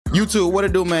YouTube, what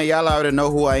it do, man? Y'all already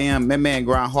know who I am. My man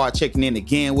Grind Hard checking in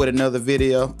again with another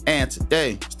video. And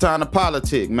today, it's time to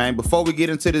politic, man. Before we get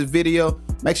into this video,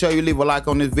 make sure you leave a like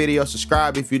on this video,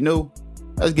 subscribe if you're new.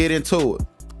 Let's get into it.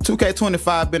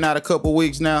 2K25 been out a couple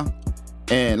weeks now.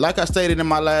 And like I stated in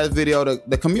my last video,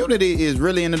 the community is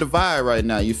really in a divide right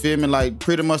now. You feel me? Like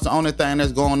pretty much the only thing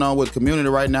that's going on with the community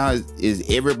right now is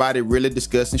everybody really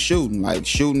discussing shooting. Like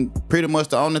shooting pretty much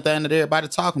the only thing that everybody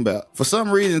talking about. For some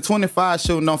reason, 25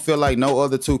 shooting don't feel like no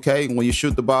other 2K. When you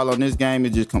shoot the ball on this game,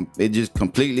 it just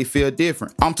completely feel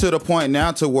different. I'm to the point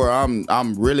now to where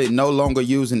I'm really no longer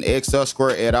using XL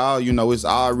square at all. You know, it's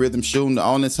all rhythm shooting. The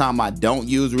only time I don't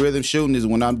use rhythm shooting is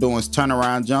when I'm doing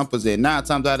turnaround jumpers, and 9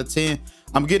 times out of 10,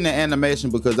 I'm getting an animation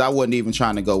because I wasn't even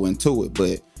trying to go into it,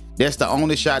 but that's the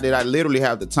only shot that I literally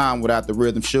have the time without the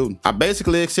rhythm shooting. I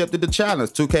basically accepted the challenge.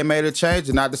 2K made a change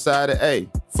and I decided, hey,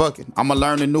 fuck it. I'm gonna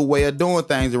learn a new way of doing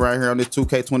things around here on this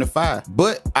 2K25.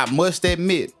 But I must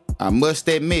admit,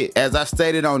 as I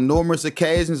stated on numerous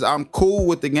occasions, I'm cool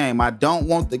with the game. I don't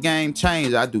want the game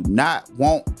changed. I do not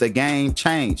want the game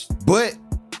changed. But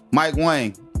Mike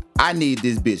Wayne, I need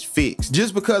this bitch fixed.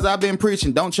 Just because I've been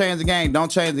preaching don't change the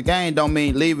game, don't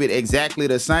mean leave it exactly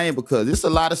the same, because there's a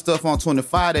lot of stuff on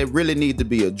 25 that really need to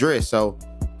be addressed. So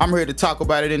I'm here to talk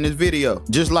about it in this video.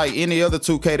 Just like any other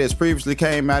 2K that's previously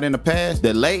came out in the past,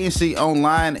 the latency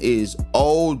online is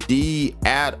OD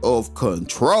out of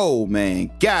control,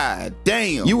 man. God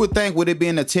damn. You would think with it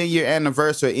being the 10-year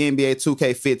anniversary of NBA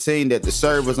 2K15 that the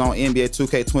servers on NBA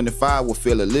 2K25 will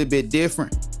feel a little bit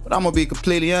different. But I'm gonna be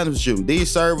completely honest with you. These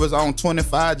servers on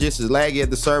 25 just as laggy as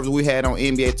the servers we had on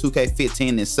NBA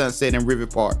 2K15 in Sunset and River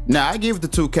Park. Now I give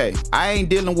it to 2K. I ain't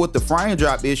dealing with the frame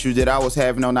drop issues that I was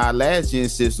having on our last gen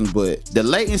systems, but the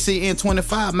latency in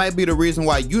 25 might be the reason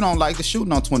why you don't like the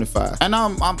shooting on 25. And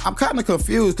I'm kind of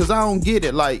confused because I don't get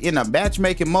it. Like in a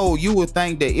matchmaking mode, you would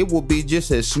think that it would be just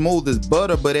as smooth as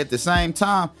butter, but at the same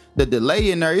time, the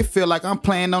delay in there, it feel like I'm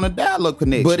playing on a dial-up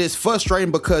connection. But it's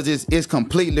frustrating because it's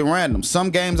completely random. Some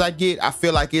games I get, I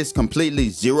feel like it's completely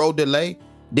zero delay.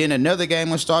 Then another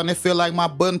game I'm starting to feel like my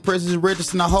button press is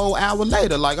registering a whole hour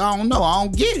later. Like, I don't know, I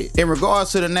don't get it. In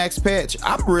regards to the next patch,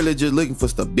 I'm really just looking for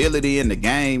stability in the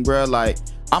game, bro. Like,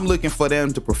 I'm looking for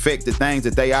them to perfect the things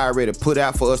that they already put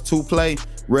out for us to play,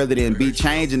 rather than be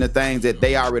changing the things that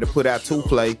they already put out to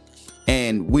play.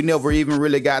 And we never even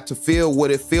really got to feel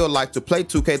what it feel like to play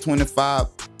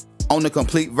 2K25 on the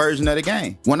complete version of the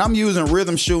game. When I'm using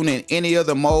rhythm shooting in any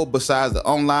other mode besides the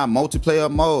online multiplayer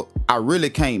mode, I really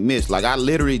can't miss. Like I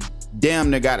literally damn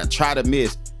near gotta try to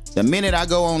miss. The minute I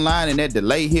go online and that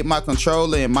delay hit my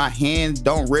controller and my hands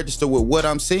don't register with what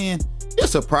I'm seeing,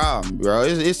 it's a problem, bro.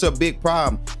 It's a big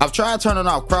problem. I've tried turning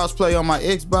off crossplay on my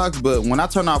Xbox, but when I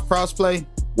turn off crossplay,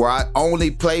 where I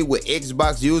only play with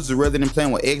Xbox users rather than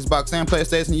playing with Xbox and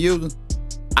PlayStation users,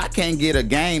 I can't get a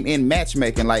game in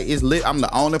matchmaking. Like it's lit. I'm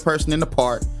the only person in the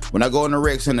park. When I go in the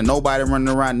rec center, nobody running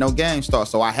around, no game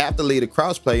starts. So I have to leave the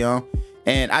crossplay on.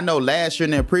 And I know last year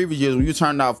and in previous years when you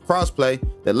turned off crossplay,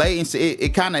 the latency,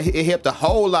 it helped a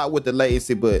whole lot with the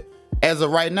latency. But as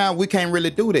of right now, we can't really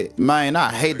do that. Man,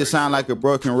 I hate to sound like a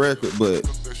broken record, but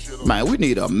man, we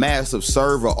need a massive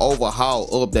server overhaul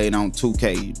update on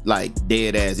 2K, like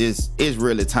dead ass. It's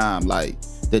really time. Like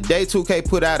the day 2K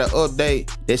put out an update,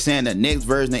 they're saying the next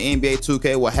version of NBA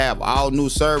 2K will have all new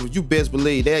servers. You best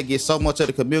believe they'll get so much of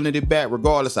the community back,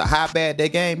 regardless of how bad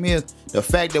that game is. The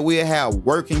fact that we'll have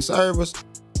working servers,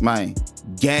 man,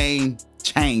 game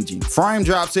changing. Frame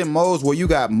drops in modes where you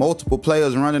got multiple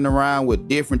players running around with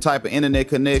different type of internet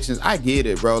connections. I get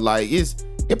it, bro. Like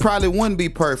it probably wouldn't be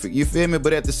perfect, you feel me?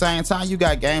 But at the same time, you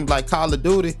got games like Call of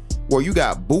Duty where you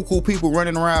got buku people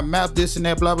running around mouth this and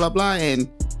that, blah, blah, blah. And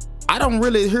I don't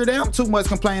really hear them too much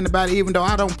complaining about it, even though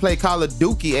I don't play Call of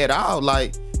Duty at all.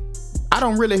 Like, I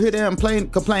don't really hear them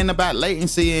complaining about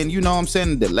latency and, you know what I'm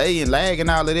saying, delay and lag and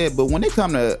all of that. But when it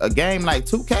comes to a game like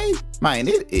 2K, man,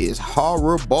 it is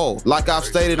horrible. Like I've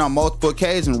stated on multiple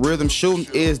occasions, rhythm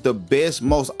shooting is the best,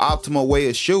 most optimal way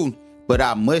of shooting. But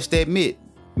I must admit,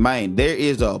 man, there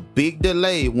is a big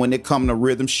delay when it comes to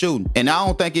rhythm shooting. And I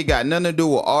don't think it got nothing to do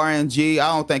with RNG.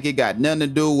 I don't think it got nothing to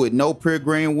do with no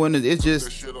pre-green winners. It's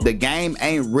just the game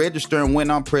ain't registering when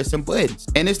I'm pressing buttons.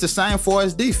 And it's the same for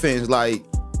its defense. Like,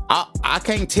 I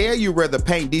can't tell you whether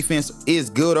paint defense is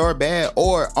good or bad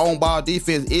or on-ball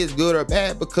defense is good or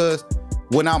bad, because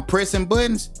when I'm pressing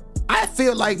buttons, I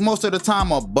feel like most of the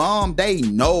time a bum, they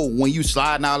know when you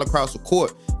sliding all across the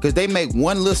court, because they make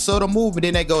one little subtle move and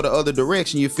then they go the other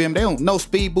direction, you feel me? They don't, no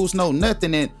speed boost, no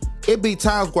nothing. And it be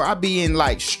times where I be in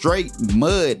like straight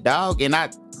mud, dog, and man,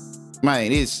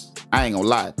 I ain't gonna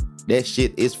lie. That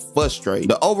shit is frustrating.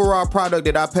 The overall product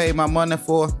that I paid my money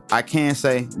for, I can't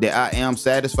say that I am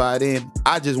satisfied in.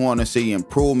 I just want to see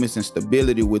improvements and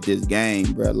stability with this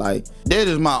game, bro. Like, that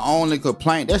is my only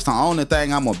complaint. That's the only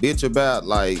thing I'm a bitch about.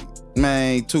 Like,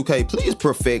 man, 2K, please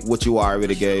perfect what you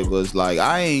already gave us. Like,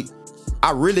 I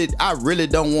really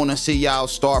don't want to see y'all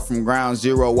start from ground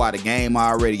zero while the game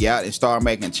already out and start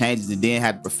making changes and then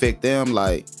have to perfect them.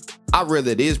 Like, I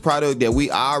rather this product that we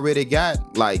already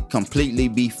got, like, completely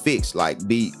be fixed, like,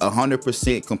 be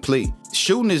 100% complete.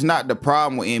 Shooting is not the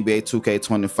problem with NBA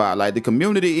 2K25. Like, the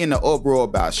community in the uproar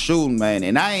about shooting, man,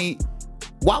 and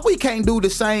why we can't do the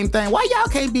same thing? Why y'all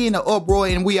can't be in the uproar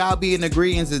and we all be in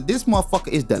agreement that this motherfucker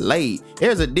is delayed?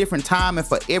 There's a different timing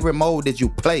for every mode that you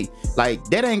play. Like,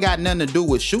 that ain't got nothing to do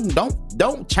with shooting.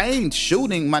 Don't change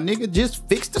shooting, my nigga. Just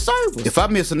fix the servers. If I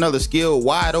miss another skill,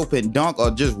 wide open dunk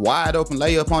or just wide open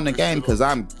layup on the game, because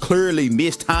I'm clearly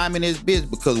mistiming this bitch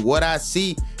because what I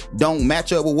see don't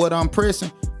match up with what I'm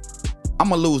pressing,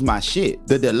 I'ma lose my shit.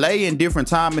 The delay in different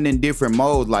timing in different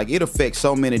modes, like, it affects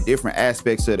so many different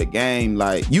aspects of the game.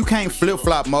 Like, you can't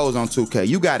flip-flop modes on 2K.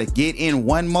 You gotta get in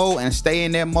one mode and stay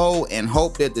in that mode and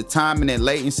hope that the timing and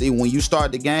latency when you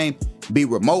start the game be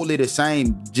remotely the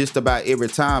same just about every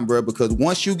time, bro. Because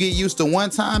once you get used to one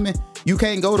timing, you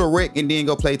can't go to rec and then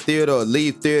go play theater or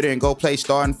leave theater and go play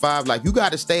starting five. Like, you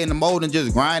gotta stay in the mode and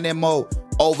just grind that mode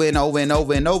over and over and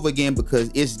over and over again,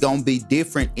 because it's gonna be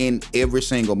different in every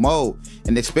single mode.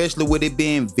 And especially with it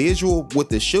being visual with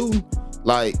the shooting,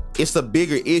 like, it's a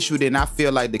bigger issue than I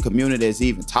feel like the community is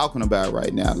even talking about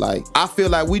right now. Like, I feel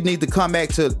like we need to come back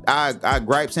to our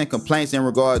gripes and complaints in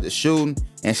regard to shooting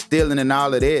and stealing and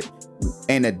all of that,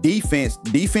 and the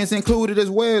defense included as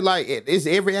well. Like, it's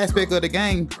every aspect of the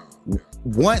game.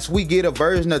 Once we get a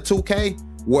version of 2K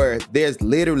where there's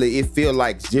literally, it feel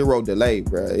like zero delay,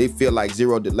 bro. It feel like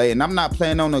zero delay. And I'm not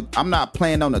playing on a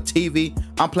TV.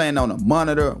 I'm playing on a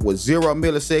monitor with 0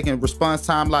 millisecond response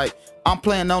time. Like, I'm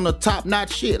playing on the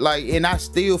top-notch shit. Like, and I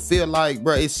still feel like,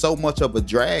 bro, it's so much of a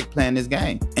drag playing this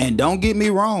game. And don't get me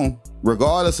wrong,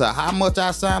 regardless of how much I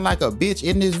sound like a bitch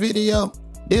in this video,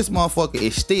 this motherfucker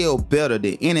is still better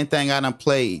than anything I done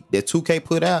played that 2K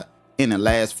put out in the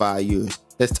last 5 years.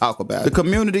 Let's talk about it. The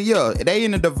community, yeah, they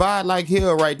in a divide like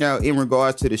hell right now in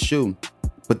regards to the shooting.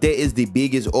 But that is the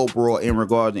biggest uproar in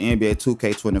regards to NBA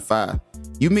 2K25.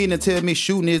 You mean to tell me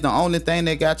shooting is the only thing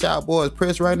that got y'all boys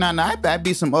pressed right now? Now, I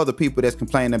be some other people that's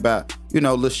complaining about, you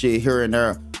know, little shit here and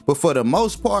there. But for the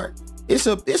most part, it's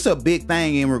a big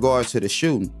thing in regards to the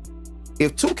shooting.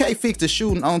 If 2K fixed the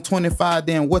shooting on 25,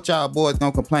 then what y'all boys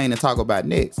gonna complain and talk about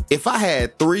next? If I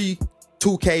had 3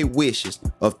 2K wishes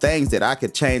of things that I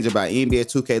could change about NBA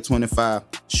 2K25,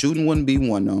 shooting wouldn't be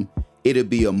one of them. It'd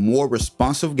be a more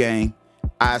responsive game.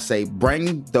 I say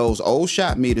bring those old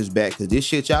shot meters back, because this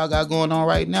shit y'all got going on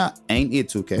right now ain't it,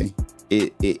 2K.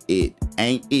 It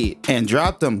ain't it. And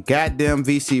drop them goddamn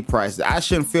VC prices. I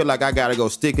shouldn't feel like I gotta go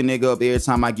stick a nigga up every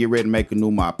time I get ready to make a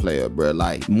new mod player, bro.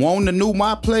 Like, wanting a new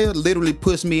mod player literally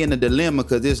puts me in a dilemma,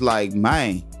 because it's like,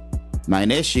 man,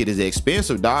 that shit is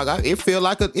expensive, dog. It feel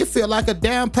like a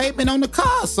down payment on the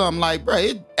car or something. Like, bro,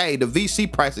 hey, the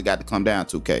VC prices got to come down,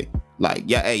 2K. Like,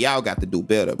 yeah, hey, y'all got to do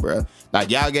better, bro.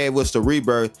 Like, y'all gave us the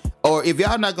rebirth, or if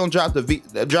y'all not gonna drop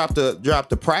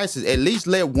the prices, at least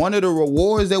let one of the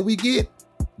rewards that we get,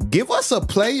 give us a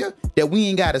player that we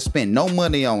ain't got to spend no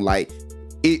money on. Like,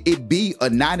 it be a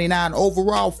 99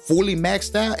 overall, fully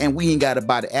maxed out, and we ain't got to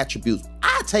buy the attributes.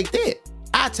 I take that.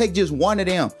 I take just one of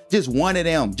them, just one. I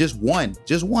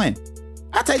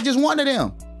take just one of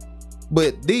them.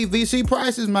 But these VC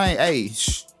prices, man, hey,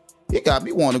 it got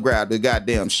me want to grab the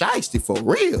goddamn shiesty for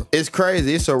real. It's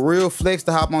crazy. It's a real flex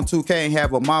to hop on 2K and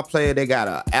have a mod player that got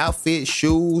an outfit,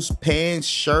 shoes, pants,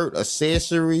 shirt,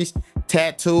 accessories,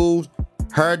 tattoos,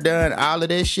 hair done, all of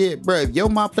that shit. Bro, if your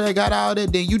mod player got all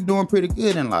that, then you doing pretty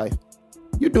good in life.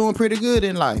 You're doing pretty good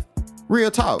in life. Real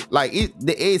talk. Like,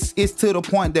 it's to the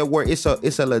point that where it's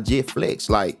a legit flex.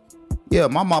 Like, yeah,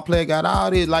 my mod player got all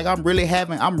this. Like, I'm really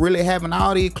having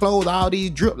all these clothes, all these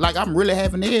drip. Like, I'm really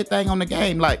having everything on the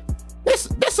game. Like,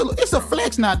 it's a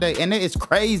flex nowadays, and it's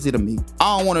crazy to me.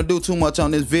 I don't want to do too much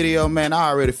on this video, man. I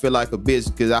already feel like a bitch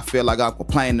because I feel like I'm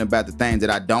complaining about the things that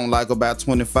I don't like about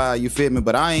 25. You feel me?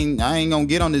 But I ain't gonna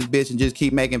get on this bitch and just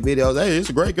keep making videos. Hey, it's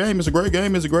a great game. It's a great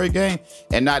game. It's a great game,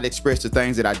 and not express the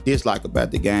things that I dislike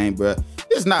about the game, bro.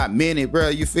 It's not many, bro.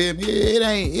 You feel me?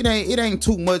 It ain't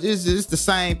too much. It's the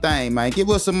same thing, man. Give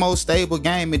us a more stable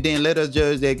game and then let us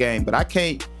judge that game. But I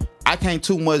can't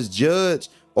too much judge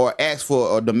or ask for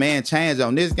or demand change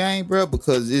on this game, bro,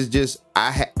 because it's just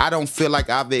I I don't feel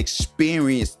like I've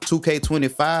experienced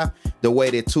 2K25 the way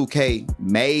that 2K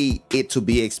made it to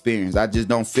be experienced. I just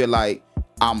don't feel like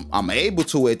I'm able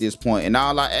to at this point. And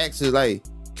all I ask is like,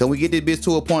 can we get this bitch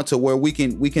to a point to where we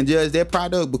can judge that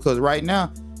product? Because right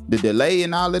now, the delay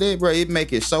and all of that, bro, it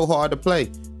make it so hard to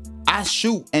play. I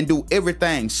shoot and do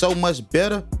everything so much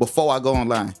better before I go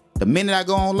online. The minute I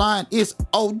go online, it's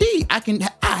OD. I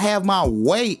have my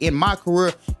way in my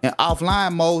career in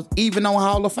offline mode, even on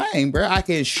Hall of Fame, bro. I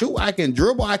can shoot, I can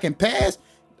dribble, I can pass,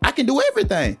 I can do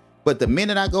everything. But the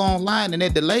minute I go online and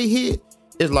that delay hit,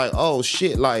 it's like, oh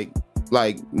shit, like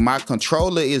my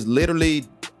controller is literally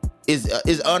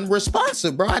is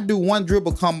unresponsive, bro. I do one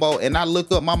dribble combo and I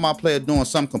look up my player doing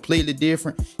something completely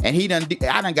different, and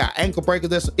I done got ankle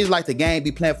breakers. It's like the game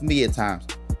be playing for me at times,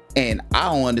 and I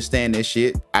don't understand this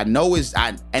shit. I know it's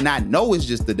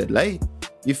just the delay.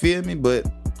 You feel me?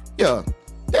 But yeah,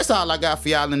 that's all I got for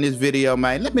y'all in this video,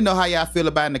 man. Let me know how y'all feel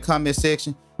about it in the comment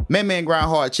section. Man Grind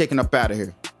Hard checking up out of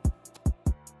here.